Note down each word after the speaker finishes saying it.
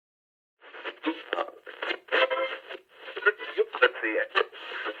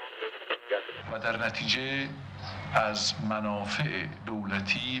و در نتیجه از منافع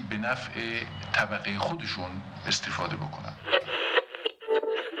دولتی به نفع طبقه خودشون استفاده بکنن.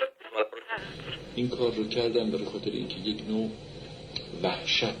 این کار رو کردم برای خاطر اینکه یک نوع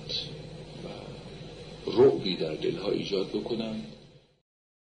وحشت و رعبی در دلها ایجاد بکنم.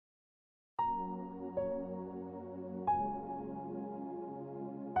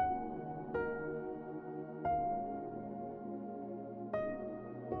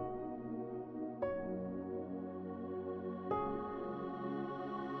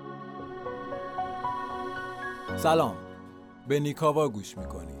 سلام، به نیکاوا گوش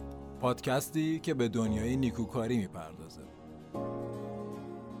میکنی، پادکستی که به دنیای نیکوکاری میپردازه.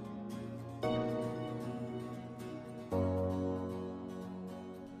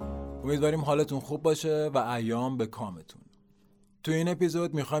 امیدواریم حالتون خوب باشه و ایام به کامتون. تو این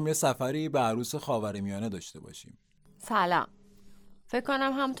اپیزود میخوایم یه سفری به عروس خاورمیانه داشته باشیم. سلام. فکر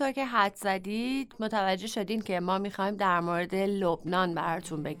کنم همونطور که حد زدید متوجه شدین که ما میخوایم در مورد لبنان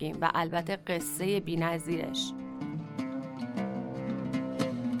براتون بگیم و البته قصه بی‌نظیرش.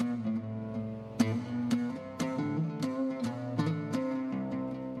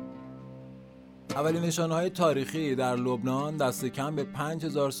 اولین نشانه‌های تاریخی در لبنان دست کم به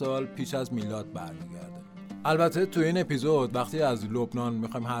 5000 سال پیش از میلاد برمیگرده. البته تو این اپیزود وقتی از لبنان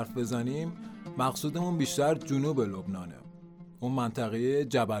میخوایم حرف بزنیم مقصودمون بیشتر جنوب لبنانه، اون منطقه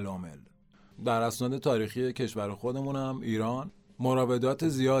جبل عامل. در اسناد تاریخی کشور خودمون هم ایران مراودات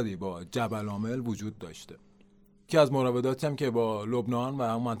زیادی با جبل عامل وجود داشته. که از مراوداتی هم که با لبنان و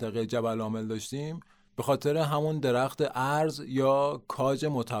اون منطقه جبل عامل داشتیم به خاطر همون درخت ارز یا کاج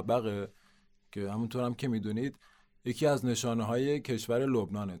مطبقه که همونطور هم که میدونید یکی از نشانه‌های کشور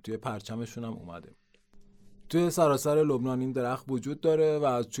لبنانه، توی پرچمشون هم اومده. توی سراسر لبنان این درخت وجود داره و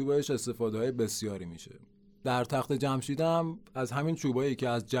از چوبش استفاده‌های بسیاری میشه. در تخت جمشید هم از همین چوبایی که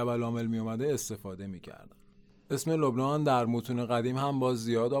از جبل عامل می اومده استفاده میکردن. اسم لبنان در متون قدیم هم باز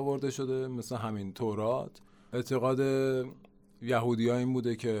زیاد آورده شده، مثل همین تورات. اعتقاد یهودی‌ها این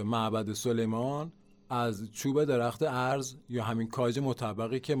بوده که معبد سلیمان از چوب درخت ارز یا همین کاج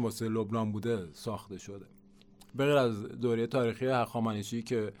مطبقی که مثل لبنان بوده ساخته شده. به غیر از دوره تاریخی هخامنشی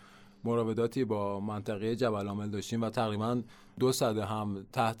که مراوداتی با منطقه جبل عامل داشتیم و تقریباً 2 سده هم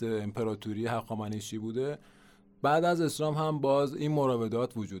تحت امپراتوری هخامنشی بوده، بعد از اسلام هم باز این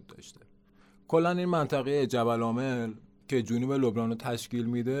مراودات وجود داشته. کلاً این منطقه جبل عامل که جنوب لبنان رو تشکیل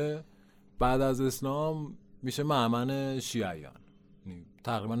میده بعد از اسلام میشه مأمن شیعیان.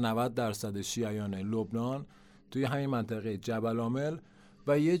 تقریبا 90% شیعیان لبنان توی همین منطقه جبل عامل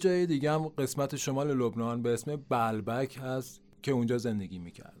و یه جای دیگه هم قسمت شمال لبنان به اسم بلبک هست که اونجا زندگی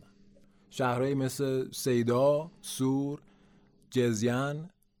میکردن. شهرهایی مثل سیدا، سور، جزین،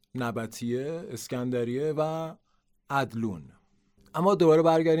 نبطیه، اسکندریه و عدلون. اما دوباره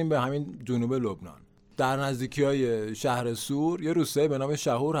برگردیم به همین جنوب لبنان. در نزدیکی‌های شهر سور یه روستایی به نام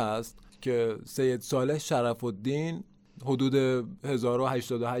شهور هست که سید صالح شرف الدین حدود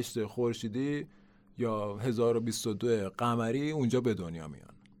 1088 خورشیدی یا 1022 قمری اونجا به دنیا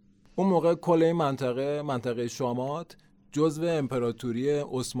میان. اون موقع کل این منطقه شامات جزو امپراتوری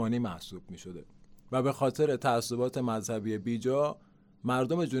عثمانی محسوب می شده و به خاطر تعصبات مذهبی بیجا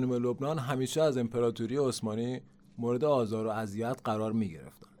مردم جنوب لبنان همیشه از امپراتوری عثمانی مورد آزار و اذیت قرار می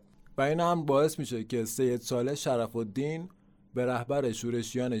گرفتن و این هم باعث میشه که سید صالح شرف الدین به رهبر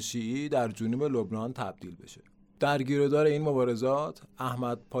شورشیان شیعی در جنوب لبنان تبدیل بشه. در گیرودار این مبارزات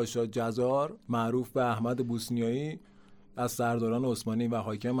احمد پاشا جزار معروف به احمد بوسنیایی از سرداران عثمانی و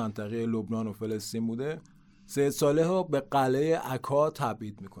حاکم منطقه لبنان و فلسطین بوده. سید صالح رو به قلعه عکا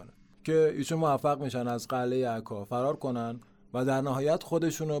تبعید میکنه که ایشون موفق میشن از قلعه عکا فرار کنن و در نهایت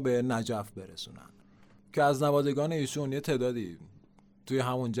خودشون رو به نجف برسونن که از نوادگان ایشون یه تعدادی توی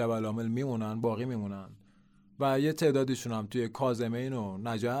همون جبل عامل میمونن، باقی میمونن و یه تعدادیشون هم توی کاظمین و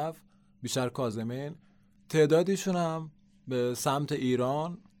نجف، بیشتر کاظمین، تعدادیشون هم به سمت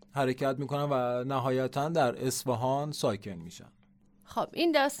ایران حرکت میکنن و نهایتاً در اصفهان ساکن میشن. خب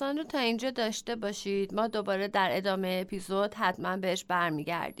این داستان رو تا اینجا داشته باشید، ما دوباره در ادامه اپیزود حتما بهش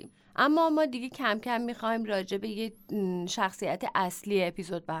برمیگردیم. اما ما دیگه کم کم میخوایم راجع به یه شخصیت اصلی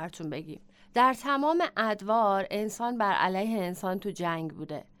اپیزود براتون بگیم. در تمام ادوار انسان بر علیه انسان تو جنگ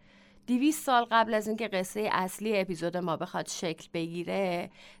بوده. 200 سال قبل از اینکه قصه اصلی اپیزود ما بخواد شکل بگیره،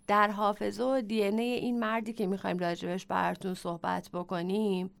 در حافظه و دی ان ای این مردی که میخوایم راجبش براتون صحبت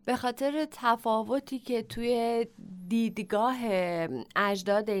بکنیم، به خاطر تفاوتی که توی دیدگاه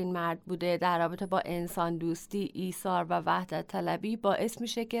اجداد این مرد بوده در رابطه با انسان دوستی، ایثار و وحدت طلبی، باعث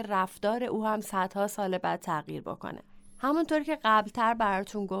میشه که رفتار او هم صدها سال بعد تغییر بکنه. همونطور که قبلتر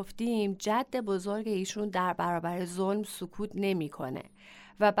براتون گفتیم جد بزرگ ایشون در برابر ظلم سکوت نمی‌کنه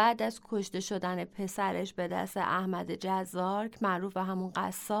و بعد از کشته شدن پسرش به دست احمد جزار که معروف به همون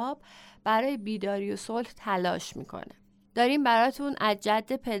قصاب برای بیداری و صلح تلاش میکنه. داریم براتون از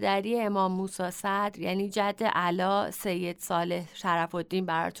جد پدری امام موسی صدر یعنی جد اعلی سید صالح شرف الدین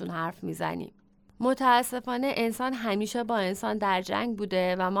براتون حرف میزنیم. متاسفانه انسان همیشه با انسان در جنگ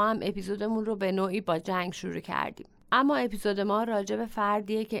بوده و ما هم اپیزودمون رو به نوعی با جنگ شروع کردیم. اما اپیزود ما راجع به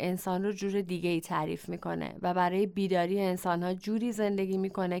فردیه که انسان رو جور دیگه‌ای تعریف میکنه و برای بیداری انسان‌ها جوری زندگی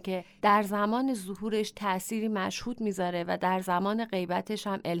میکنه که در زمان ظهورش تأثیری مشهود میذاره و در زمان غیبتش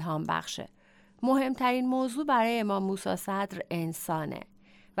هم الهام بخشه. مهمترین موضوع برای امام موسی صدر انسانه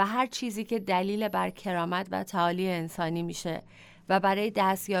و هر چیزی که دلیل بر کرامت و تعالی انسانی میشه و برای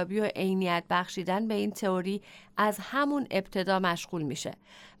دستیابی و عینیت بخشیدن به این تئوری از همون ابتدا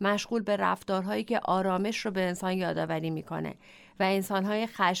مشغول به رفتارهایی که آرامش رو به انسان یادآوری میکنه و انسانهای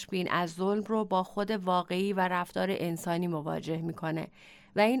خشمگین از ظلم رو با خود واقعی و رفتار انسانی مواجه میکنه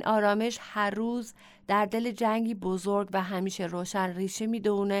و این آرامش هر روز در دل جنگی بزرگ و همیشه روشن ریشه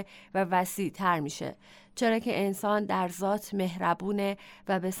میدونه و وسیع تر میشه، چرا که انسان در ذات مهربونه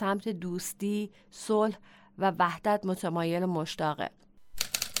و به سمت دوستی، صلح و وحدت متمایل و مشتاقه.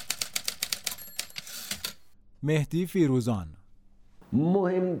 مهدی فیروزان: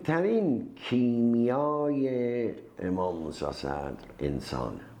 مهمترین کیمیای امام موسی صدر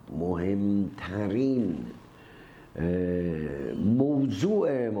انسان، مهمترین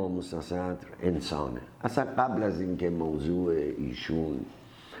موضوع امام موسی صدر انسانه. اصلا قبل از اینکه موضوع ایشون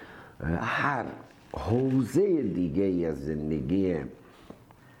هر حوزه دیگه ای از زندگی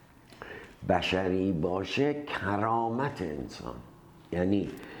بشری باشه، کرامت انسان، یعنی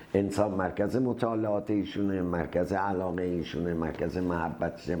انسان مرکز مطالعات ایشونه، مرکز علاقه ایشونه، مرکز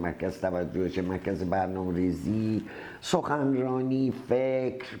محبتشه، مرکز توجهشه، مرکز برنامه‌ریزی، سخنرانی،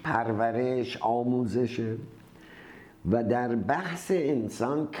 فکر، پرورش، آموزشه. و در بحث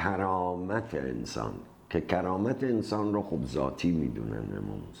انسان کرامت انسان، که کرامت انسان رو خب ذاتی میدونن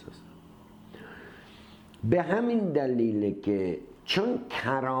امام موسی. به همین دلیله که چون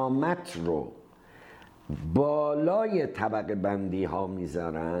کرامت رو بالای طبقه بندی ها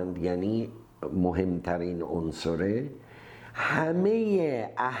میذارند، یعنی مهمترین عنصره،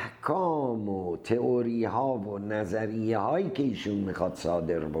 همه احکام و تئوری ها و نظریه هایی که ایشون میخواد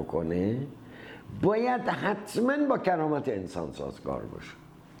صادر بکنه باید حتما با کرامت انسان سازگار باشه.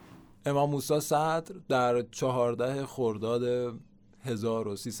 امام موسی صدر در 14 خرداد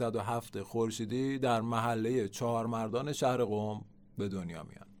 1307 خورشیدی در محله چهارمردان شهر قم به دنیا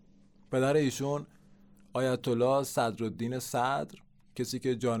میان. پدر ایشون آیت الله صدرالدین صدر، کسی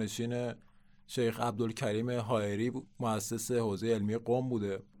که جانشین شیخ عبدالکریم حائری مؤسس حوزه علمی قم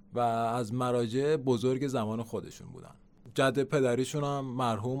بوده و از مراجع بزرگ زمان خودشون بودن. جد پدریشون هم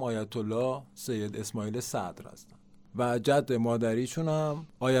مرحوم آیت الله سید اسماعیل صدر هستن و جد مادریشون هم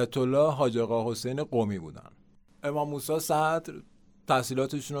آیت الله حاج آقا حسین قمی بودن. امام موسی صدر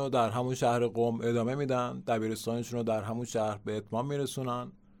تحصیلاتشون رو در همون شهر قم ادامه میدن، دبیرستانشون رو در همون شهر به اتمام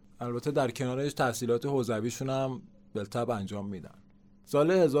میرسونن. البته در کنارش تحصیلات حوزویشون هم بالطبع انجام میدن.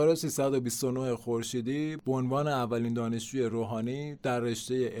 سال 1329 خورشیدی به عنوان اولین دانشجوی روحانی در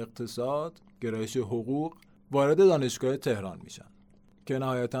رشته اقتصاد گرایش حقوق وارد دانشگاه تهران میشن که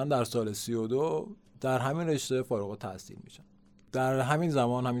نهایتاً در سال 32 در همین رشته فارغ التحصیل میشن. در همین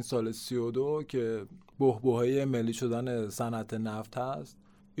زمان، همین سال 32 که بحبوحه ملی شدن صنعت نفت هست،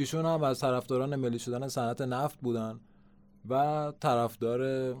 ایشون هم از طرفداران ملی شدن صنعت نفت بودن و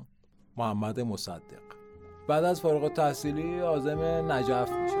طرفدار محمد مصدق. بعد از فارغ التحصیلی عازم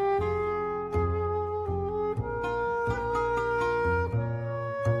نجف میشن.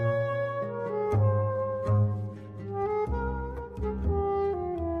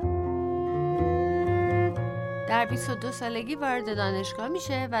 در 22 سالگی وارد دانشگاه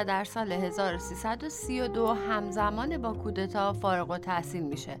میشه و در سال 1332 همزمان با کودتا فارغ التحصیل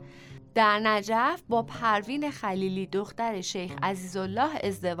میشه. در نجف با پروین خلیلی دختر شیخ عزیزالله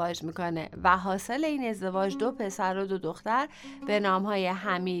ازدواج میکنه و حاصل این ازدواج 2 پسر و 2 دختر به نامهای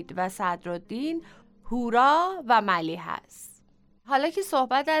حمید و صدرالدین، هورا و ملیح هست. حالا که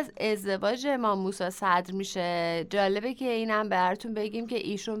صحبت از ازدواج امام موسی صدر میشه، جالبه که اینم براتون بگیم که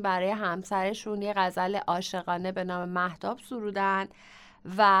ایشون برای همسرشون یه غزل عاشقانه به نام مهتاب سرودن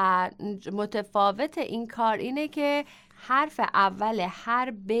و متفاوت این کار اینه که حرف اول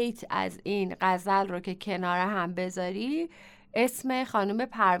هر بیت از این غزل رو که کنار هم بذاری اسم خانم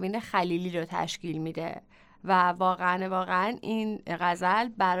پروین خلیلی رو تشکیل میده و واقعا این غزل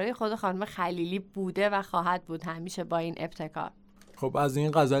برای خود خانم خلیلی بوده و خواهد بود همیشه با این ابتکار. خب از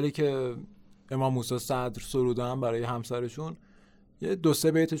این غزلی که امام موسی صدر سرودن برای همسرشون، یه 2-3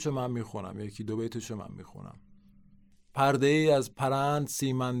 بیتشو من میخونم، 1-2 بیتشو من میخونم. پرده ای از پرند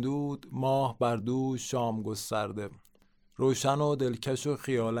سیمندود، ماه بر دوش شام گسترده، روشن و دلکش و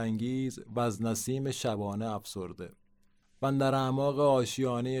خیال انگیز و از نسیم شبانه افسرده. و در اعماق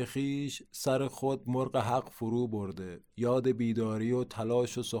آشیانه خیش سر خود مرغ حق فرو برده، یاد بیداری و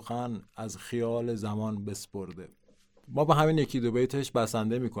تلاش و سخن از خیال زمان بسپرده. ما با همین 1-2 بیتش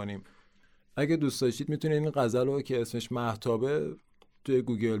بسنده میکنیم. اگه دوست داشتید میتونید این غزل رو که اسمش مهتابه توی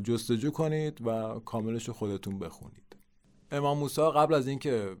گوگل جستجو کنید و کاملش رو خودتون بخونید. امام موسی قبل از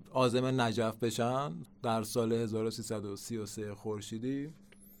اینکه عازم نجف بشن در سال 1333 خورشیدی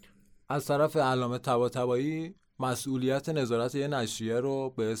از طرف علامه طباطبایی مسئولیت نظارت یه نشریه رو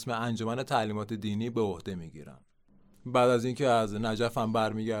به اسم انجمن تعلیمات دینی به عهده میگیرن. بعد از اینکه از نجف هم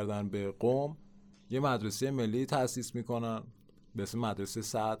برمیگردن به قم، یه مدرسه ملی تأسیس میکنن به اسم مدرسه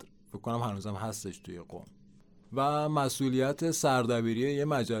صدر، فکر کنم هنوزم هستش توی قم، و مسئولیت سردبیری یه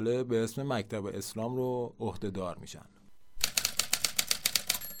مجله به اسم مکتب اسلام رو عهدهدار میشن.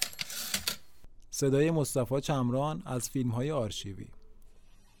 صدای مصطفی چمران از فیلم‌های آرشیوی.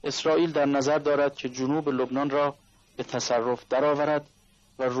 اسرائیل در نظر دارد که جنوب لبنان را به تصرف درآورد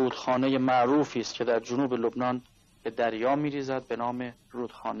و رودخانه معروفی است که در جنوب لبنان به دریا می‌ریزد به نام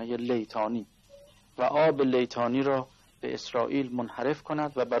رودخانه لیتانی و آب لیتانی را به اسرائیل منحرف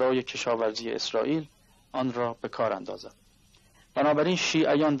کند و برای کشاورزی اسرائیل آن را به کار اندازد. بنابراین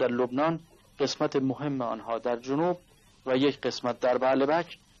شیعیان در لبنان قسمت مهم آنها در جنوب و یک قسمت در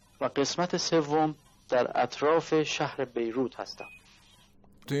بعلبک و قسمت سوم در اطراف شهر بیروت هستند.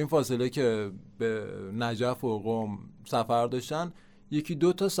 تو این فاصله که به نجف و قم سفر داشتن،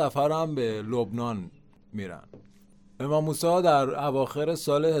 1-2 تا سفر هم به لبنان میرن. امام موسی در اواخر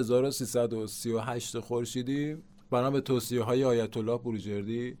سال 1338 خورشیدی بنا به توصیه‌های آیت الله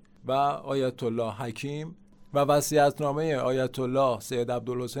بروجردی و آیت الله حکیم و وصیت‌نامه آیت الله سید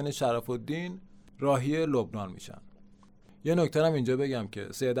عبدالحسین شرف الدین راهی لبنان میشن. یه نکته هم اینجا بگم که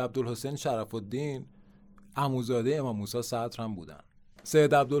سید عبدالحسین شرف الدین عموزاده امام موسی صدر هم بودن.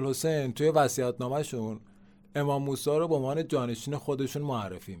 سید عبدالحسین توی وصیت‌نامه‌شون امام موسی رو به عنوان جانشین خودشون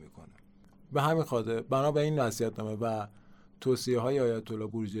معرفی میکنه. به همین خاطر بنا به این وصیت‌نامه و توصیه‌های آیت الله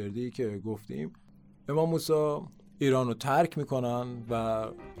بروجردی که گفتیم، امام موسی ایران رو ترک میکنن و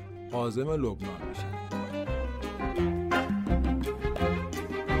عازم لبنان میشن.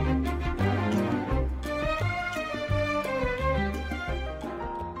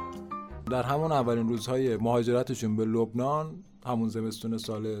 در همون اولین روزهای مهاجرتشون به لبنان، همون زمستون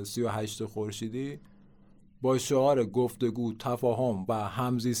سال 38 خورشیدی، با شعار گفتگو، تفاهم و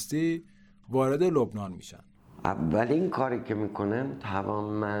همزیستی وارد لبنان میشن. اولین کاری که میکنن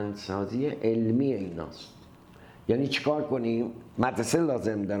توانمندسازی علمی ایناست. یعنی چیکار کنیم؟ مدرسه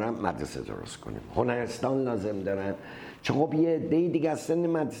لازم دارن، مدرسه درست کنیم. هنرستان لازم دارن، چون خب یه عده‌ای دیگه از سن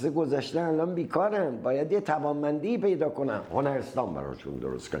مدرسه گذشتن الان بیکارن، باید یه توانمندی پیدا کنن، هنرستان براشون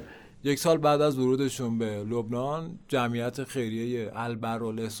درست کنن. 1 سال بعد از ورودشون به لبنان، جمعیت خیریه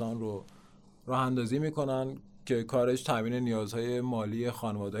البرالحسان رو راه اندازی میکنن که کارش تامین نیازهای مالی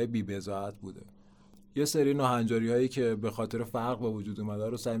خانواده‌های بی‌بضاعت بوده. یه سری ناهنجاری‌هایی که به خاطر فقر به وجود اومده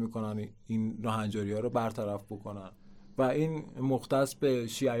رو سعی میکنن این ناهنجاری‌ها رو برطرف بکنن و این مختص به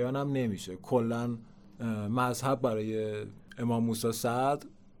شیعیان هم نمیشه. کلاً مذهب برای امام موسی صدر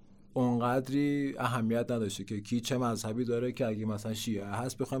اونقدری اهمیت نداشته که کی چه مذهبی داره که اگه مثلا شیعه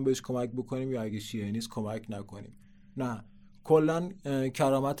هست بخوایم بهش کمک بکنیم یا اگه شیعه نیست کمک نکنیم. نه، کلاً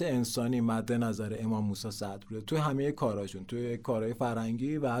کرامت انسانی مد نظر امام موسی صدر بوده توی همه کاراشون، توی کارهای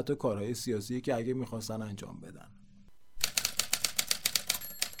فرهنگی و حتی کارهای سیاسی که اگه میخواستن انجام بدن.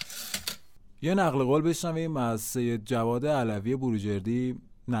 یه نقل قول بشنویم از سید جواد علوی بروجردی،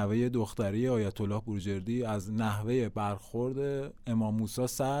 نوه دختری آیت الله بروجردی، از نحوه برخورد امام موسی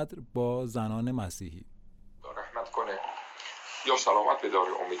صدر با زنان مسیحی. رحمت کنه یا سلامت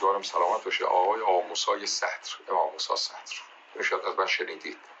بداره، امیدوارم سلامت باشه. آقای موسی صدر، امام موسی صدر، شاید از من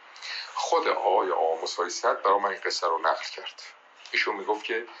شنیدید. خود آقای موسی صدر برای من این قصه رو نقل کرد. ایشون میگفت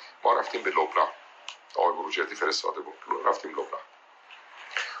که ما رفتیم به لبنان، آقای بروجردی فرستاده بود، رفتیم لبنان.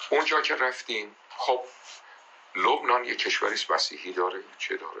 اونجا که رفتیم، خب لبنان یه کشوری مسیحی داره،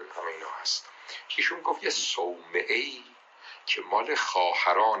 چه داره، همه اینا هست. ایشون گفت یه صومعه‌ای که مال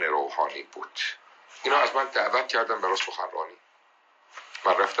خواهران روحانی بود، اینا از من دعوت کردن برای سخنرانی.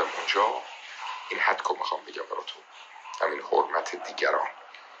 من رفتم اونجا، این حد که میخوام بگم براتون، همین حرمت دیگران.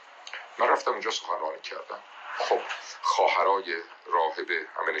 من رفتم اونجا سخنرانی کردم. خب خواهرای راهبه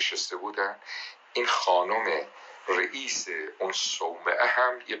همه نشسته بودن. این خانم رئیس اون صومعه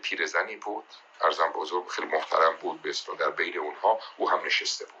هم یه پیرزنی بود، ارزم بزرگ، خیلی محترم بود به اصطلاح. در بین اونها او هم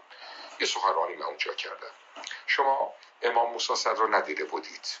نشسته بود. یه سخنرانی من اونجا کردم. شما امام موسی صدر رو ندیده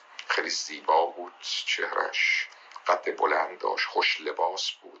بودید. خیلی زیبا بود چهرش، قد بلند داشت، خوش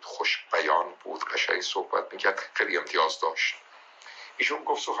لباس بود، خوش بیان بود، قشنگ صحبت میکرد، خیلی امتیاز داشت. ایشون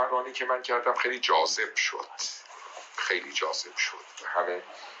گفت سخنرانی که من کردم خیلی جاذب شد، خیلی جاذب شد. همه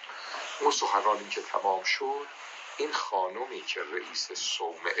اون سخنرانی که تمام شد، این خانومی که رئیس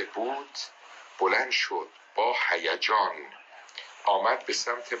صومعه بود بلند شد با هیجان، آمد به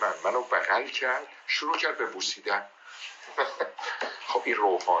سمت منو بغل کرد، شروع کرد به بوسیدن. خب این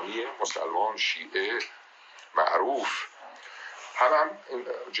روحانی مسلمان شیعه معروف هم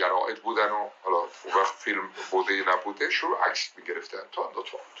جرائد بودن و حالا اون وقت فیلم بوده نبوده، شروع عکس میگرفتن، تند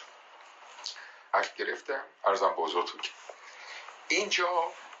عکس گرفتن. عرضم بزرگتون اینجا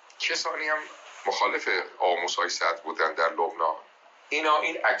کسانی هم مخالف آقا موسی صدر بودن در لبنان، اینا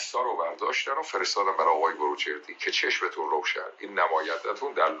این عکس‌ها رو برداشتن و فرستادن برای آقای بروجردی که چشمتون روشن، این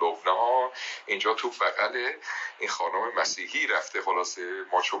نمایندتون در لبنان اینجا تو بغل این خانم مسیحی رفته، خلاصه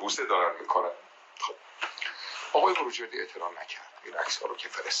ماچ و بوسه دارن میکنن. خب آقای بروجردی اعتراض نکرد، این عکس‌ها رو که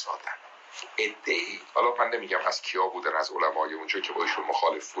فرستادن. عده‌ای، حالا من نمیگم از کیا بودن، از علمای اونجا که با ایشون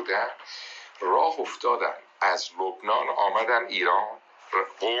مخالف بودن، راه افتادن از لبنان آمدن ایران،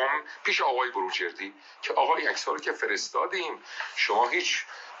 قم، پیش آقای بروجردی که آقای عکس‌ها رو که فرستادیم شما هیچ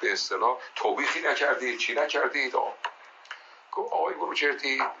به اصطلاح توبیخی نکردید، چی نکردید. گفت آقای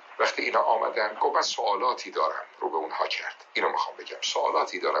بروجردی وقتی اینا آمدن، گفت من سوالاتی دارم، رو به اونها کرد. اینو میخوام بگم،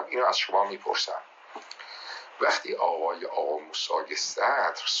 سوالاتی دارم، اینو از شما میپرسم. وقتی آقا موسی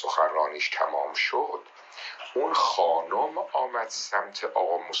صدر سخنرانیش تمام شد، اون خانم آمد سمت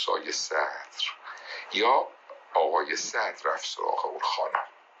آقا موسی صدر یا آقای صدر رفت سراغ اون خانم؟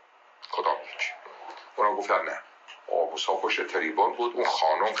 کدام یک؟ اونا گفتن نه، آقا موسی پشت تریبان بود، اون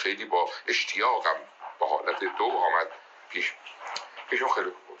خانم خیلی با اشتیاقم با حالت دو آمد پیشون.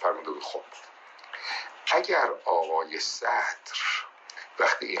 خیلی فرموده بود خب اگر آقای صدر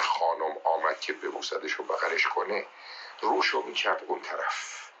وقتی این خانم آمد که ببوسدش و بغلش کنه، روشو میکرد اون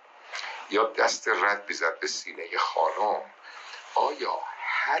طرف یا دست رد بیزد به سینه خانم، آیا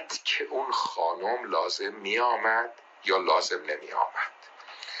حد که اون خانم لازم می آمد یا لازم نمی آمد؟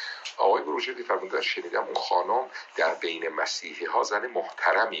 آقای بروجردی فرمودن شنیدم اون خانم در بین مسیحی ها زن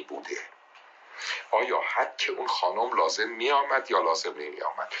محترمی بوده، آیا حد که اون خانم لازم می آمد یا لازم نمی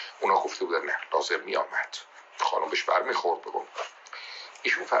آمد؟ اونا گفته بودن نه، لازم می آمد، خانم بهش برمیخورد. بگم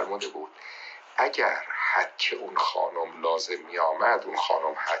ایشون فرموده بود اگر حد که اون خانم لازم می آمد، اون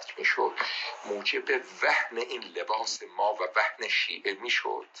خانم حد می شد، موجب وهن این لباس ما و وهن شیعه می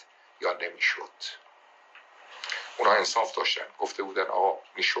شد یا نمی شد؟ اونا انصاف داشتن، گفته بودن آقا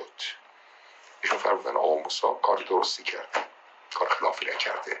می شد. ایشون فرمودن آقا موسی کار درستی کرده، کار خلافی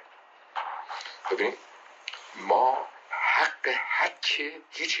نکرده. ببینید ما حق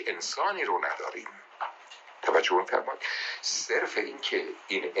هیچ انسانی رو نداریم. توجه می‌فرمایید؟ صرف این که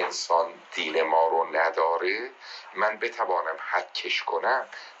این انسان دین ما رو نداره، من بتوانم حکش کنم،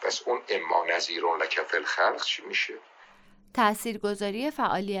 پس اون اما نذیرون لک فی الخلق چی میشه؟ تاثیرگذاری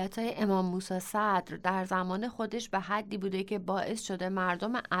فعالیت‌های امام موسی صدر در زمان خودش به حدی بوده که باعث شده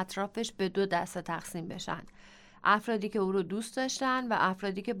مردم اطرافش به دو دسته تقسیم بشن: افرادی که او رو دوست داشتن و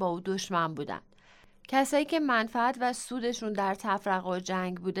افرادی که با او دشمن بودن. کسایی که منفعت و سودشون در تفرقه و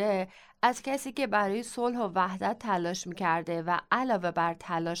جنگ بوده، از کسی که برای صلح و وحدت تلاش می‌کرده و علاوه بر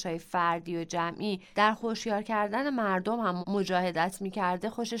تلاش‌های فردی و جمعی در هوشیار کردن مردم هم مجاهدت می‌کرده،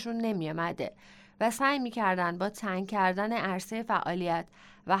 خوششون نمی‌آمده و سعی می‌کردن با تنگ کردن عرصه فعالیت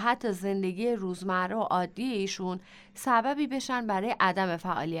و حتی زندگی روزمره و عادی ایشون سببی بشن برای عدم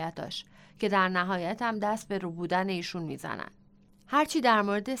فعالیتاش که در نهایت هم دست به ربودن ایشون میزنن. هرچی در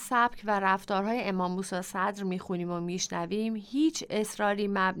مورد سبک و رفتارهای امام موسی صدر میخونیم و میشنویم، هیچ اصراری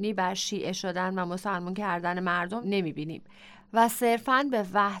مبنی بر شیعه شدن و مسلمان کردن مردم نمیبینیم و صرفاً به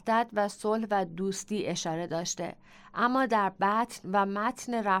وحدت و صلح و دوستی اشاره داشته. اما در بطن و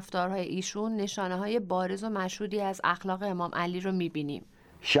متن رفتارهای ایشون نشانه‌های بارز و مشهودی از اخلاق امام علی رو میبینیم.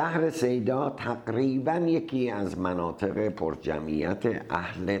 شهر سیدا تقریباً یکی از مناطق پرجمعیت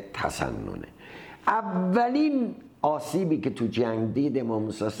اهل تسننه. اولین آسیبی که تو جنگ دید امام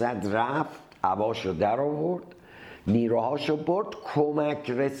موسی صدر رفت، عباشو در آورد، نیروهاشو برد، کمک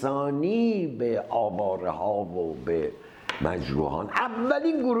رسانی به آواره ها و به مجروحان.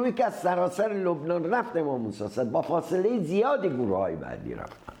 اولین گروهی که از سراسر لبنان رفت امام موسی صدر، با فاصله زیادی گروه های بعدی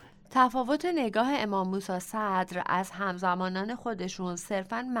رفتن. تفاوت نگاه امام موسی صدر از همزمانان خودشون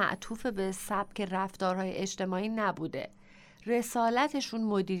صرفاً معطوف به سبک رفتارهای اجتماعی نبوده. رسالتشون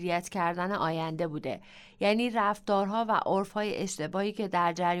مدیریت کردن آینده بوده. یعنی رفتارها و عرفهای اشتباهی که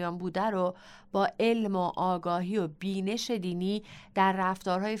در جریان بوده رو با علم و آگاهی و بینش دینی در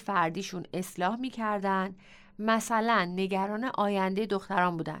رفتارهای فردیشون اصلاح می‌کردن. مثلا نگران آینده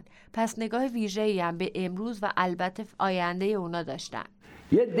دختران بودن، پس نگاه ویژه‌ای هم به امروز و البته آینده اونا داشتن.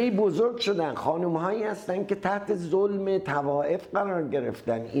 یه عده بزرگ شدن، خانم‌هایی هستن که تحت ظلم طوایف قرار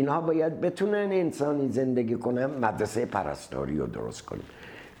گرفتن. اینها باید بتونن انسانی زندگی کنن، مدرسه پرستاری رو درست کنن.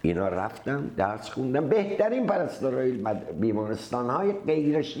 اینا رفتن درس خوندن. بهترین پرستارای بیمارستان‌های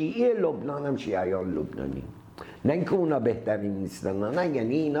غیر شیعی لبنان هم شیعیان لبنانی. نه اینکه اونا بهترین نیستن، نه،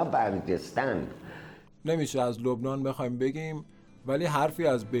 یعنی اینا برجستن. نمیشه از لبنان بخوایم بگیم ولی حرفی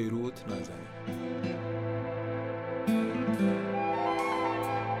از بیروت نزنیم.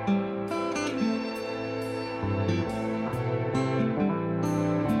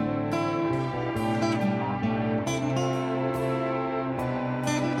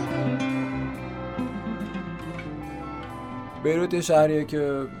 بیروت یه شهریه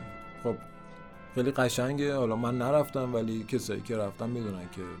که خب خیلی قشنگه. حالا من نرفتم ولی کسایی که رفتن میدونن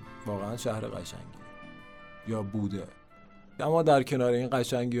که واقعا شهر قشنگی یا بوده. اما در کنار این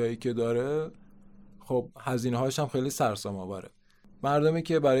قشنگی هایی که داره، خب هزینه هاش هم خیلی سرسام آوره. مردمی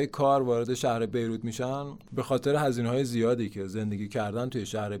که برای کار وارد شهر بیروت میشن، به خاطر هزینه های زیادی که زندگی کردن توی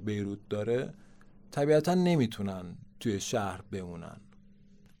شهر بیروت داره، طبیعتا نمیتونن توی شهر بمونن.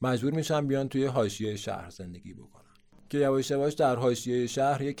 مجبور میشن بیان توی حاشیه شهر زندگی بکنن که یواش یواش در حاشیه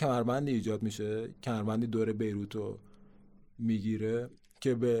شهر یک کمربندی ایجاد میشه. کمربندی دور بیروت رو میگیره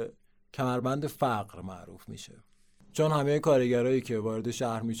که به کمربند فقر معروف میشه، چون همه کارگرایی که وارد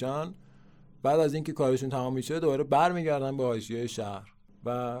شهر میشن بعد از اینکه کارشون تمام میشه دوباره برمیگردن به حاشیه شهر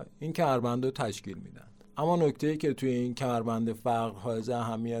و این کمربند رو تشکیل میدن. اما نکته‌ای که توی این کمربند فقر حائز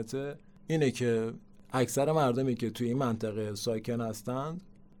اهمیته اینه که اکثر مردمی که توی این منطقه ساکن هستند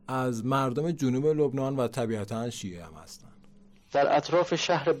از مردم جنوب لبنان و طبیعتاً شیعه هم هستند. در اطراف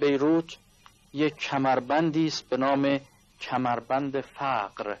شهر بیروت یک کمربندی است به نام کمربند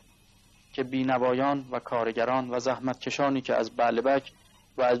فقر که بینوایان و کارگران و زحمتکشانی که از بعلبک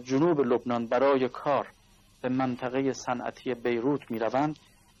و از جنوب لبنان برای کار به منطقه صنعتی بیروت میروند،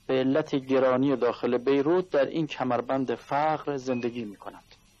 به علت گرانی داخل بیروت در این کمربند فقر زندگی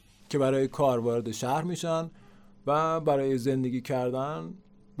میکنند که برای کار وارد شهر میشن و برای زندگی کردن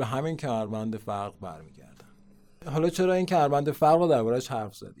به همین کمربند فقر برمیگردن. حالا چرا این کمربند فقر رو دربارش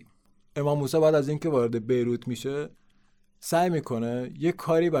حرف زدیم؟ امام موسی بعد از اینکه وارد بیروت میشه سعی میکنه یه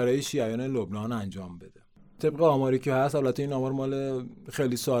کاری برای شیعیان لبنان انجام بده. طبق آماری که هست، البته این آمار مال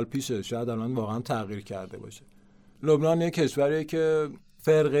خیلی سال پیشه، شاید الان واقعا تغییر کرده باشه. لبنان یک کشوریه که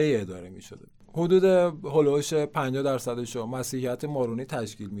فرقه‌ای اداره میشده. حدود هولوش 50% مسیحیت مارونی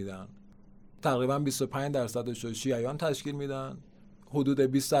تشکیل میدن. تقریبا 25% شیعیان تشکیل میدن.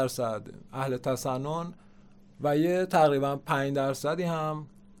 حدود 20% اهل تسنن و یه تقریبا 5% هم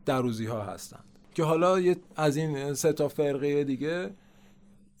دروزی ها هستن که حالا از این سه تا فرقه دیگه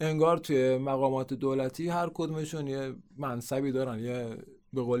انگار توی مقامات دولتی هر کدومشون یه منصبی دارن، یه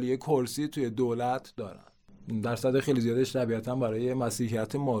به قولی یه کرسی توی دولت دارن. درصد خیلی زیادش طبیعتا برای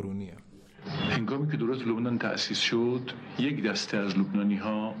مسیحیت مارونیه. هنگامی که دولت لبنان تأسیس شد، یک دسته از لبنانی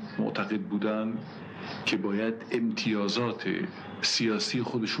ها معتقد بودند که باید امتیازات سیاسی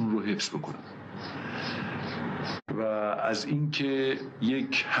خودشون رو حفظ بکنن و از اینکه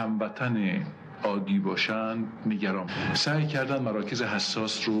یک هموطن عادی باشن نگران. سعی کردن مراکز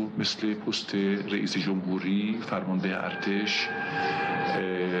حساس رو مثل پست رئیس جمهوری، فرمانده ارتش،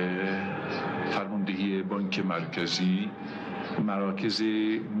 فرماندهی بانک مرکزی، مراکز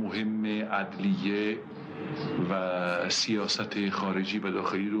مهم عدلیه و سیاست خارجی و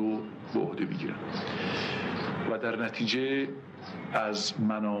داخلی رو به عهده بگیرن و در نتیجه از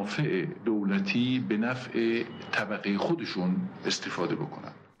منافع دولتی به نفع طبقه خودشون استفاده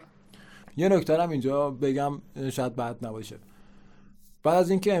بکنن. یه نکته هم اینجا بگم شاید بد نباشه. بعد از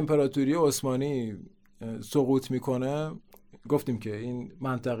اینکه امپراتوری عثمانی سقوط میکنه، گفتیم که این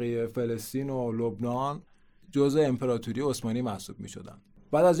منطقه فلسطین و لبنان جزء امپراتوری عثمانی محسوب میشدن.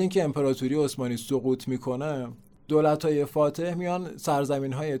 بعد از اینکه امپراتوری عثمانی سقوط میکنه، دولت‌های فاتح میان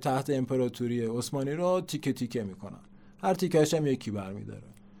سرزمین‌های تحت امپراتوری عثمانی رو تیکه تیکه میکنن. هر تیکه‌اش هم یکی برمی‌داره.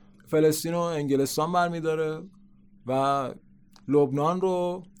 فلسطین رو انگلستان برمی‌داره و لبنان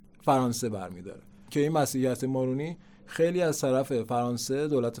رو فرانسه برمی‌داره که این مسیحیت مارونی خیلی از طرف فرانسه،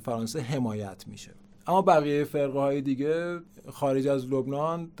 دولت فرانسه حمایت میشه. اما بقیه فرقه‌های دیگه خارج از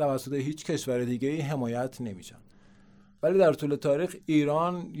لبنان توسط هیچ کشور دیگه‌ای حمایت نمیشن. ولی در طول تاریخ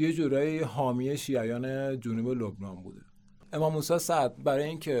ایران یه جورایی حامی شیعیان جنوب لبنان بوده. امام موسی سعد برای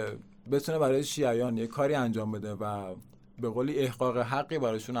اینکه بتونه برای شیعیان یه کاری انجام بده و به قولی احقاق حقی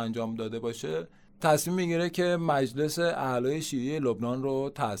براشون انجام داده باشه، تصمیم میگیره که مجلس اعلای شیعه لبنان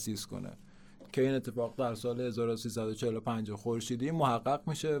رو تأسیس کنه که این اتفاق در سال 1345 خورشیدی محقق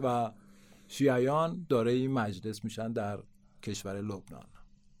میشه و شیعیان دارای این مجلس میشن در کشور لبنان.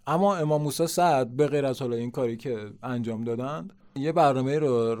 اما امام موسی سعد به غیر از حالا این کاری که انجام دادند، یه برنامه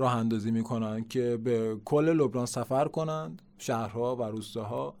رو راه اندازی میکنن که به کل لبنان سفر کنند، شهرها و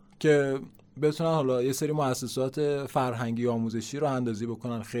روستاها، که بتونن حالا یه سری مؤسسات فرهنگی آموزشی راه اندازی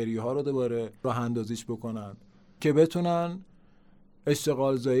بکنن، خیریه ها رو دوباره راه اندازیش بکنن که بتونن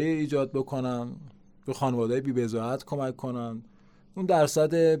اشتغال زایی ایجاد بکنن، به خانواده بی بضاعت کمک کنن، اون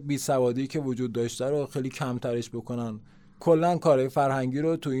درصد بی سوادی که وجود داشته رو خیلی کمترش بکنن. کلا کارهای فرهنگی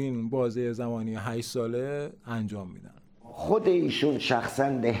رو تو این بازه زمانی 8 ساله انجام میدن. خود ایشون شخصا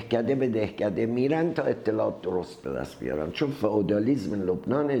دهکده به دهکده میرن تا اطلاعات درست به دست بیارن، چون فئودالیسم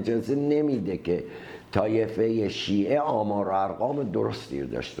لبنان اجازه نمیده که طایفه شیعه آمار و ارقام درستی رو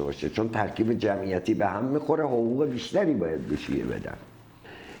داشته باشه، چون ترکیب جمعیتی به هم میخوره، حقوق بیشتری باید به شیعه بدن.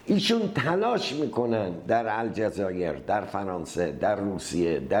 ایشون تلاش میکنن در الجزایر، در فرانسه، در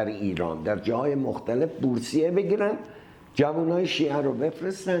روسیه، در ایران، در جاهای مختلف بورسیه بگیرن، جوانای شیعه رو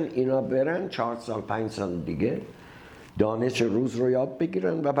بفرستن، اینا برن 4 سال 5 سال دیگه دانش روز رو یاد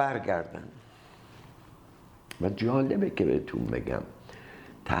بگیرن و برگردن. و جالبه که بهتون بگم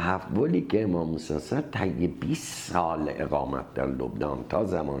تحولی که امام موسی سعد طی 20 سال اقامت در لبنان تا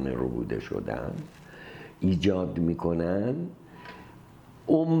زمان ربوده شدن ایجاد میکنن،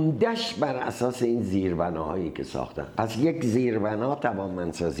 عمدش بر اساس این زیربناهایی که ساختن. پس یک زیربنا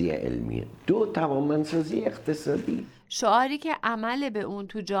توانمندسازی علمیه، 2 توانمندسازی اقتصادی. شعاری که عمل به اون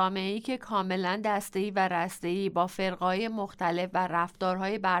تو جامعه‌ای که کاملا دسته‌ای و رسته‌ای با فرقای مختلف و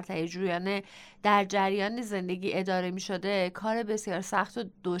رفتارهای برتری جویانه در جریان زندگی اداره می‌شده، کار بسیار سخت و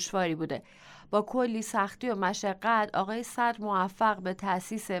دشواری بوده. با کلی سختی و مشقت آقای صدر موفق به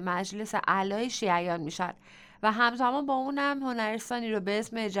تأسیس مجلس اعلای شیعیان میشن و همزمان با اونم هنرستانی رو به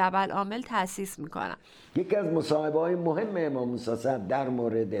اسم جبل عامل تأسیس میکنن. یکی از مصاحبه‌های مهم امام موسی سعد در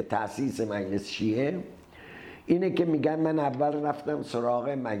مورد تأسیس مجلس شیعه اینه که میگن من اول رفتم سراغ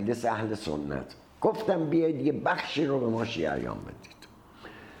مجلس اهل سنت، گفتم بیاید یه بخشی رو به ما شیعیان بدید.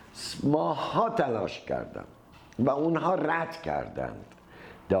 ماها تلاش کردم و اونها رد کردند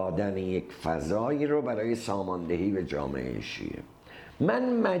دادن یک فضایی رو برای ساماندهی به جامعه شیعه.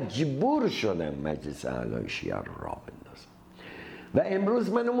 من مجبور شدم مجلس اعلای شیعه رو راه بندازم و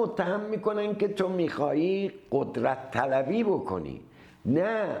امروز منو متهم میکنن که تو میخوایی قدرت طلبی بکنی.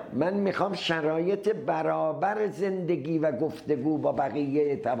 نه، من میخوام شرایط برابر زندگی و گفتگو با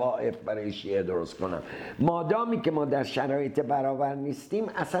بقیه طوایف برای شیعه درست کنم. مادامی که ما در شرایط برابر نیستیم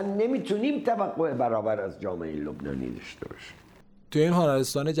اصلا نمیتونیم توقع برابر از جامعه لبنانی داشته باشیم. تو این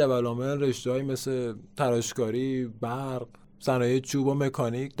هنرستان جبل عامل رشته‌هایی مثل تراشکاری، برق، صنایع چوب و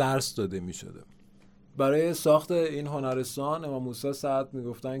مکانیک درس داده میشده. برای ساخت این هنرستان امام موسی سعد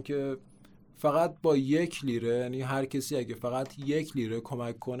میگفتن که فقط با 1 لیره، یعنی هر کسی اگه فقط 1 لیره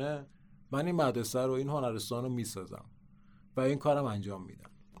کمک کنه، من این مدرسه رو، این هنرستان رو میسازم و این کارم انجام میدم.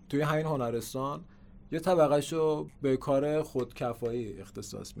 توی همین هنرستان یه طبقه‌شو به کار خودکفایی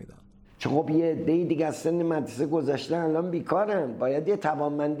اختصاص میدن. چون خب یه عده دیگه از سن مدرسه گذشتن الان بیکارن، باید یه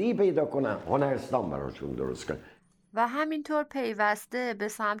توانمندی پیدا کنن، هنرستان براشون درست کنن. و همینطور پیوسته به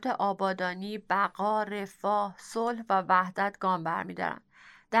سمت آبادانی، بقا، رفاه، صلح و وحدت گام برمی‌دارن.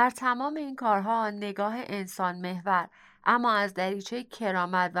 در تمام این کارها نگاه انسان محور اما از دریچه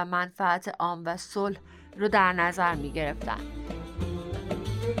کرامت و منفعت عام و صلح رو در نظر می گرفتن.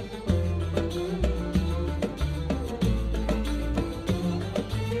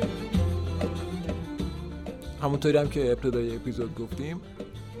 همونطوری هم که ابتدای اپیزود گفتیم،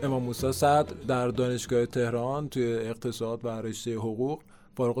 امام موسی سعد در دانشگاه تهران توی اقتصاد و رشته حقوق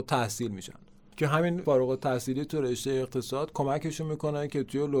فارغ التحصیل میشن که همین فارغ التحصیلی تو رشته اقتصاد کمکشون میکنه که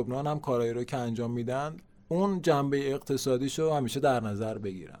توی لبنان هم کارایی رو که انجام میدن اون جنبه اقتصادیشو همیشه در نظر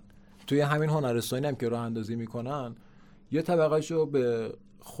بگیرن. توی همین هنرستانی هم که راه اندازی میکنن یه طبقهشو به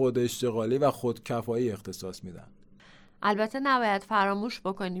خود اشتغالی و خود کفایی اختصاص میدن. البته نباید فراموش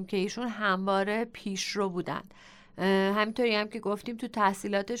بکنیم که ایشون همواره پیشرو بودن. همینطوری هم که گفتیم تو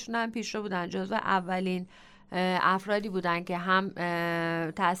تحصیلاتشون هم پیشرو بودن. جزو اولین افرادی بودن که هم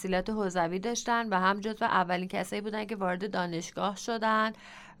تحصیلات حوزوی داشتن و هم جزو اولین کسایی بودن که وارد دانشگاه شدن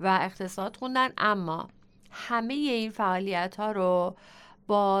و اقتصاد خوندن. اما همه این فعالیت ها رو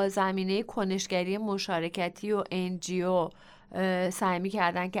با زمینه کنشگری مشارکتی و NGO سعی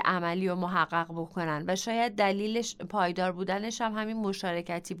می‌کردن که عملی و محقق بکنن و شاید دلیلش پایدار بودنش هم همین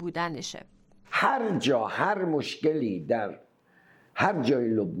مشارکتی بودنشه. هر جا هر مشکلی در هر جای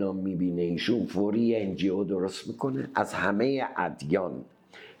لبنان میبینه ایشون فوری NGO درست میکنه، از همه ادیان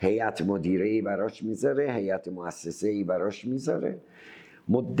هیئت مدیره‌ای براش میذاره، هیئت مؤسسه‌ای براش میذاره،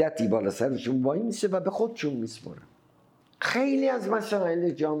 مدتی بالا سرشون وای میسه و به خودشون میسپره. خیلی از مسائل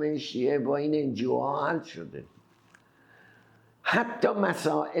جامعه شیعه با این NGO ها حل شده. حتی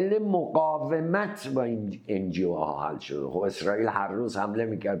مسائل مقاومت با این NGO ها حل شده. خب اسرائیل هر روز حمله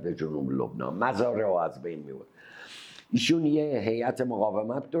میکرد به جنوب لبنان، مزارع ها از بین میبرد. ایشون یه هیئت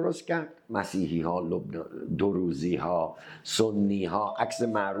مقاومت درست کرد، مسیحی ها، دروزی ها، سنی ها. عکس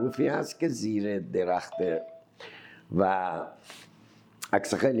معروفی هست که زیر درخت و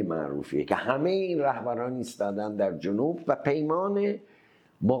عکس خیلی معروفیه که همه این رهبران ایستادن در جنوب و پیمان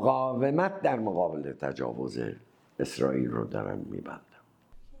مقاومت در مقابل تجاوز اسرائیل رو دارن میبندن.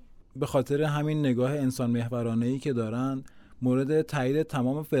 به خاطر همین نگاه انسان محورانه‌ای که دارن مورد تایید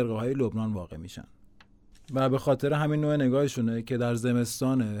تمام فرقه‌های لبنان واقع میشن و به خاطر همین نوع نگاهشونه که در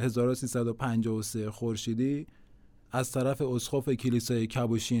زمستان 1353 خورشیدی از طرف اسقف کلیسای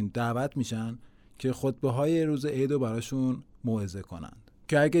کبوشین دعوت میشن که خطبه‌های روز عید رو براشون موعظه کنند.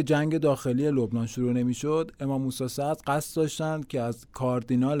 که اگه جنگ داخلی لبنان شروع نمیشد، امام موسی صدر قصد داشتند که از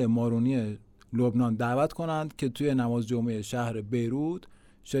کاردینال مارونی لبنان دعوت کنند که توی نماز جمعه شهر بیروت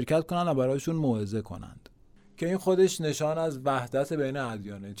شرکت کنند و براشون موعظه کنند، که این خودش نشان از وحدت بین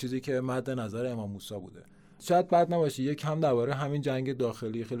ادیانه، چیزی که مد نظر امام موسی بوده. شاید بد نباشه یک هم درباره همین جنگ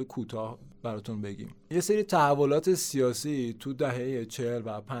داخلی خیلی کوتاه براتون بگیم. یه سری تحولات سیاسی تو دهه 40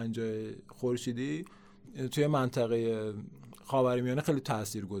 و 50 خورشیدی توی منطقه خاورمیانه خیلی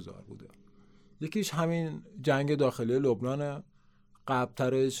تاثیرگذار بوده. یکیش همین جنگ داخلی لبنانه،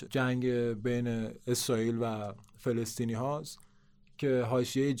 قبلترش جنگ بین اسرائیل و فلسطینی هاست که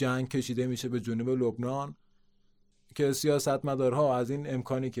حاشیه جنگ کشیده میشه به جنوب لبنان، که سیاستمدارها از این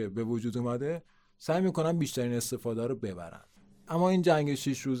امکانی که به وجود اومده سعی میکنن بیشترین استفاده رو ببرن. اما این جنگ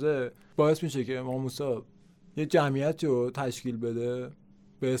 6 روزه باعث میشه که امام موسی یه جمعیتی رو تشکیل بده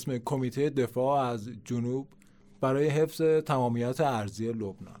به اسم کمیته دفاع از جنوب برای حفظ تمامیت ارضی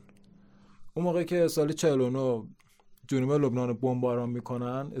لبنان. اون موقع که سال 49 جنوب لبنان رو بمباران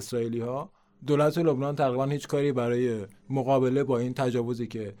میکنن اسرائیلی ها، دولت لبنان تقریبا هیچ کاری برای مقابله با این تجاوزی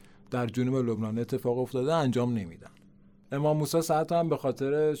که در جنوب لبنان اتفاق افتاده انجام نمیدن. امام موسی صدر هم به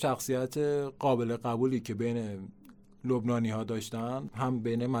خاطر شخصیت قابل قبولی که بین لبنانی ها داشتن، هم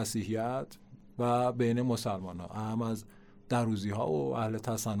بین مسیحیت و بین مسلمان ها، هم از دروزی ها و اهل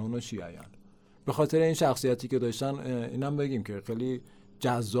تسنن و شیعیان، به خاطر این شخصیتی که داشتن اینم بگیم که خیلی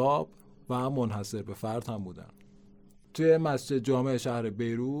جذاب و منحصر به فرد هم بودن. توی مسجد جامع شهر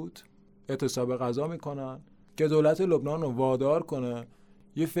بیروت اعتصاب غذا میکنن که دولت لبنان رو وادار کنه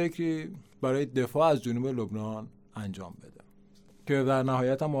یه فکری برای دفاع از جنوب لبنان انجام بده، که در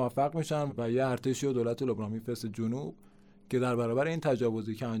نهایت هم موفق میشن و یه ارتشی و دولت لبنان میفرسته جنوب که در برابر این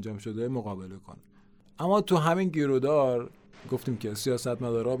تجاوزی که انجام شده مقابله کنه. اما تو همین گیرودار گفتیم که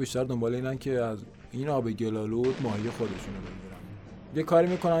سیاستمدارا بیشتر دنبال اینن که از این آب گلالود ماهی خودشونو بگیرن. یه کاری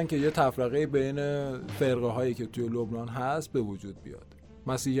میکنن که یه تفرقه بین فرقه هایی که توی لبنان هست به وجود بیاد.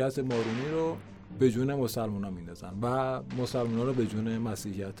 مسیحیت مارونی رو به جون مسلمونا میندازن و مسلمونا رو به جون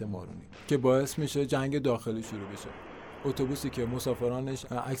مسیحیت مارونی، که باعث میشه جنگ داخلی شروع بشه. اتوبوسی که مسافرانش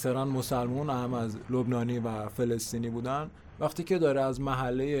اکثرا مسلمون هم از لبنانی و فلسطینی بودن، وقتی که داره از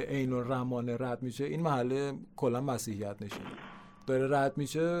محله عین الرحمانه رد میشه، این محله کلا مسیحیت نشینه، داره رد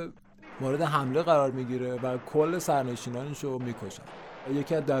میشه مورد حمله قرار میگیره و کل سرنشینانشو میکشن.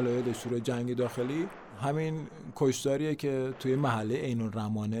 یکی از دلایل شروع جنگ داخلی همین کشتاریه که توی محله عین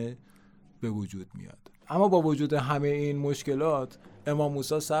الرحمانه به وجود میاد. اما با وجود همه این مشکلات، امام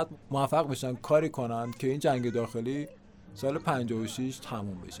موسی صدر موفق بشن کاری کنن که این جنگ داخلی سال 56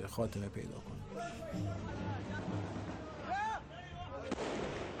 تموم بشه، خاتمه پیدا کنه.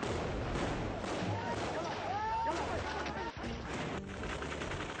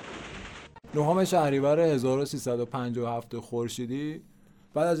 9 شهریور 1357 خورشیدی،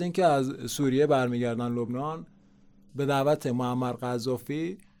 بعد از اینکه از سوریه برمیگردن لبنان، به دعوت معمر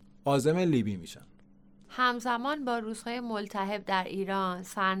قذافی عازم لیبی میشن. همزمان با روزهای ملتهب در ایران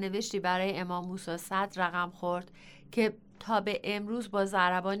سرنوشتی برای امام موسی صدر رقم خورد که تا به امروز با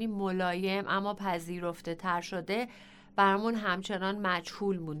ضربانی ملایم اما پذیرفته تر شده برامون همچنان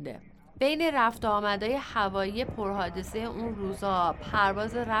مجهول مونده. بین رفت آمدهای هوایی پرحادثه اون روزا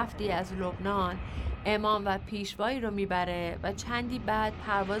پرواز رفتی از لبنان امام و پیشوایی رو میبره و چندی بعد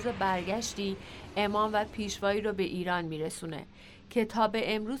پرواز برگشتی امام و پیشوایی رو به ایران میرسونه که تا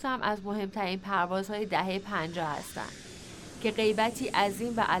به امروز هم از مهمترین پروازهای دهه 50 هستن که غیبتی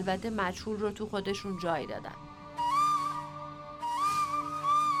عظیم و البته مجهول رو تو خودشون جای دادن.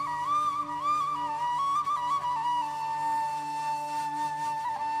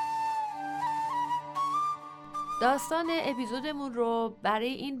 داستان اپیزودمون رو برای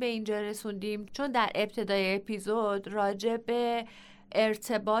این به اینجا رسوندیم چون در ابتدای اپیزود راجع به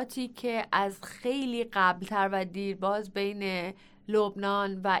ارتباطی که از خیلی قبلتر و دیرباز بین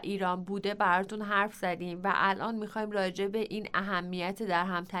لبنان و ایران بوده براتون حرف زدیم و الان میخوایم راجع به این اهمیت در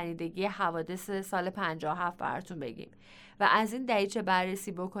همتنیدگی حوادث سال 57 براتون بگیم و از این دریچه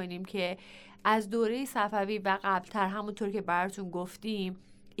بررسی بکنیم که از دوره صفوی و قبلتر همونطور که براتون گفتیم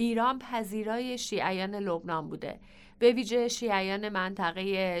ایران پذیرای شیعیان لبنان بوده، به ویژه شیعیان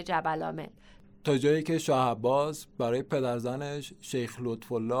منطقه جبل عامل، تا جایی که شاه عباس برای پدرزنش شیخ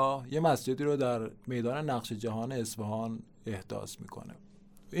لطف‌الله یه مسجدی رو در میدان نقش جهان اصفهان احداث میکنه.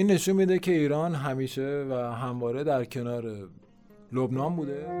 این نشون میده که ایران همیشه و همواره در کنار لبنان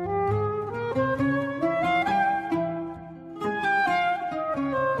بوده.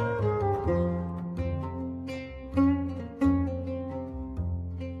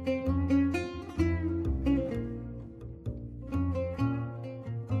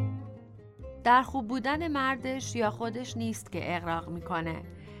 در خوب بودن مردش یا خودش نیست که اغراق میکنه،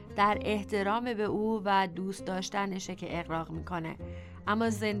 در احترام به او و دوست داشتنشه که اغراق میکنه، اما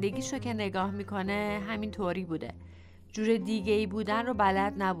زندگیشو که نگاه میکنه همین طوری بوده، جور دیگه‌ای بودن رو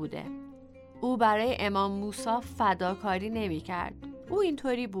بلد نبوده. او برای امام موسی فداکاری نمیکرد، او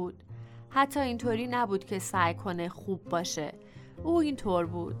اینطوری بود، حتی اینطوری نبود که سعی کنه خوب باشه، او اینطور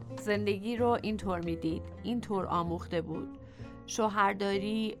بود، زندگی رو اینطور میدید، اینطور آموخته بود،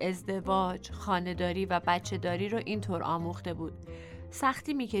 شوهرداری، ازدواج، خانه‌داری و بچه‌داری رو اینطور آموخته بود.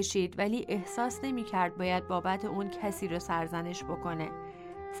 سختی میکشید ولی احساس نمیکرد باید بابت اون کسی رو سرزنش بکنه.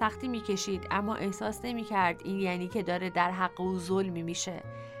 سختی میکشید اما احساس نمیکرد این یعنی که داره در حق او ظلمی میشه،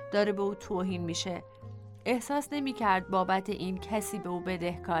 داره به او توهین میشه. احساس نمیکرد بابت این کسی به او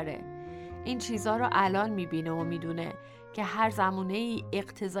بدهکاره. این چیزا رو الان میبینه و میدونه که هر زمانه‌ای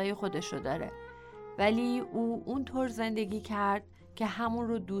اقتضای خودشو داره. ولی او اونطور زندگی کرد که همون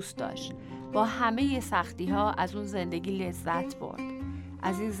رو دوست داشت. با همه سختی ها از اون زندگی لذت برد.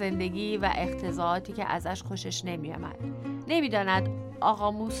 از این زندگی و اقتضاعاتی که ازش خوشش نمی آمد. نمیداند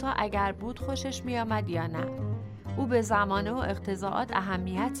آقا موسی اگر بود خوشش می آمد یا نه. او به زمانه و اقتضاعات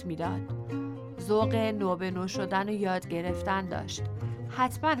اهمیت میداد. ذوق نو به نو شدن و یاد گرفتن داشت.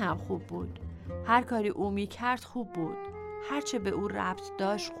 حتما هم خوب بود. هر کاری او می کرد خوب بود. هرچه به او ربط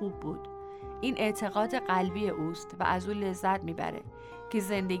داشت خوب بود. این اعتقاد قلبی اوست و از او لذت میبره که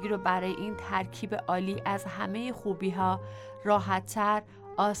زندگی رو برای این ترکیب عالی از همه خوبی‌ها راحت‌تر،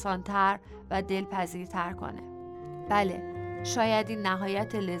 آسان‌تر و دلپذیرتر کنه. بله، شاید این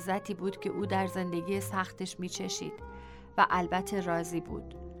نهایت لذتی بود که او در زندگی سختش میچشید و البته راضی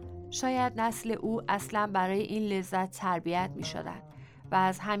بود. شاید نسل او اصلاً برای این لذت تربیت میشدن و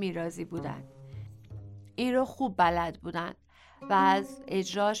از همین راضی بودن. این رو خوب بلد بودن و از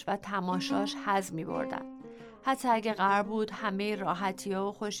اجراش و تماشاش حظ می بردن. حتی اگه قرار بود همه راحتی‌ها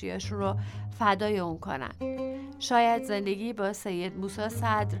و خوشی‌هاشون رو فدای اون کنن. شاید زندگی با سید موسی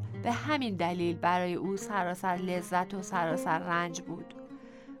صدر به همین دلیل برای او سراسر لذت و سراسر رنج بود.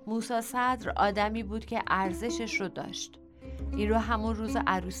 موسی صدر آدمی بود که ارزشش رو داشت. این رو همون روز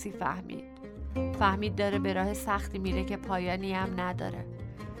عروسی فهمید داره به راه سختی میره که پایانی هم نداره.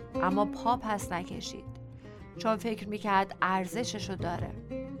 اما پا پس نکشید. چون فکر میکرد ارزششو داره.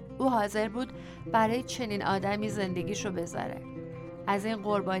 او حاضر بود برای چنین آدمی زندگیشو بذاره. از این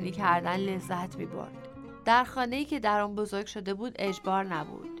قربانی کردن لذت میبرد. در خانه‌ای که در آن بزرگ شده بود اجبار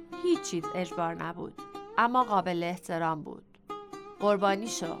نبود. هیچ چیز اجبار نبود. اما قابل احترام بود. قربانی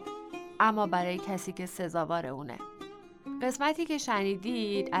شو، اما برای کسی که سزاوار اونه. قسمتی که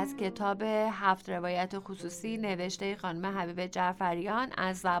شنیدید از کتاب 7 روایت خصوصی نوشته خانم حبیب جعفریان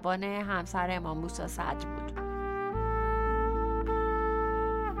از زبان همسر امام موسی صدر بود.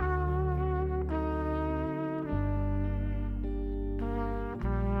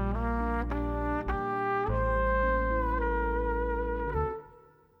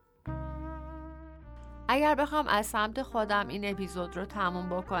 اگر بخوام از سمت خودم این اپیزود رو تموم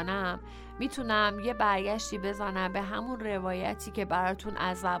بکنم، میتونم یه برگشتی بزنم به همون روایتی که براتون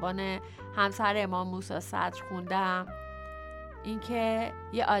از زبان همسر امام موسی صدر خوندم. اینکه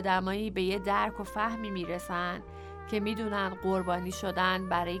یه آدمایی به یه درک و فهمی میرسن که میدونن قربانی شدن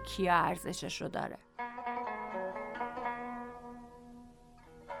برای کیا ارزشش رو داره.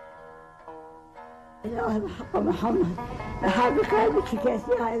 الهی به حق محمد به حق قلبی که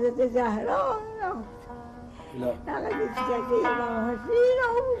کسی حضرت زهرا لقد اتكلت امام حسين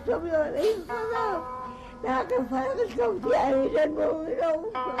وموسى عليه السلام لقد فرقت صوتي امير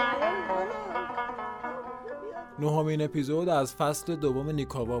المؤمنين. نهمین اپیزود از فصل دوم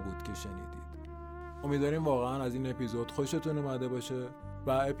نیکاوا بود که شنیدید. امیدواریم واقعا از این اپیزود خوشتون اومده باشه و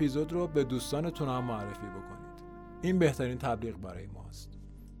اپیزود رو به دوستانتون هم معرفی بکنید. این بهترین تبلیغ برای ماست.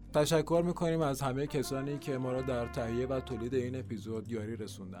 تشکر میکنیم از همه کسانی که ما را در تهیه و تولید این اپیزود یاری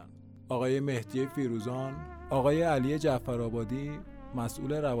رسوندن. آقای مهدی فیروزان، آقای علی جعفرآبادی،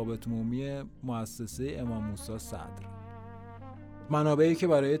 مسئول روابط عمومی مؤسسه امام موسی صدر. منابعی که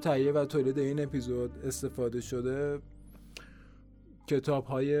برای تهیه و تولید این اپیزود استفاده شده: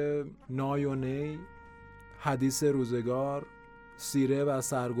 کتاب‌های نای و نی، حدیث روزگار، سیره و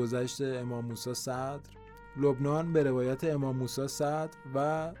سرگذشت امام موسی صدر، لبنان به روایت امام موسی صدر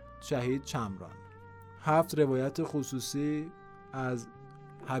و شهید چمران، 7 روایت خصوصی از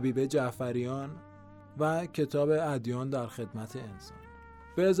حبیب جعفریان و کتاب ادیان در خدمت انسان.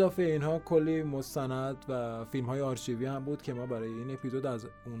 به اضافه اینها کلی مستند و فیلم‌های آرشیوی هم بود که ما برای این اپیزود از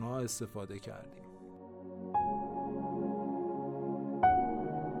اونها استفاده کردیم.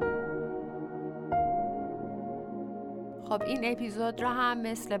 خب این اپیزود را هم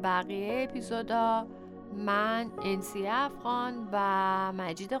مثل بقیه اپیزودا من، انسی افغان و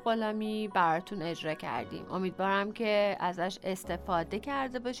مجید غلامی براتون اجرا کردیم. امیدوارم که ازش استفاده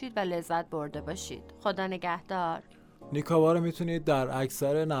کرده باشید و لذت برده باشید. خدا نگهدار. نیکاوا رو میتونید در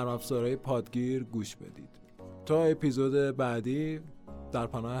اکثر نرم افزارهای پادگیر گوش بدید. تا اپیزود بعدی در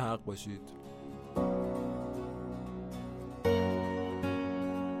پناه حق باشید.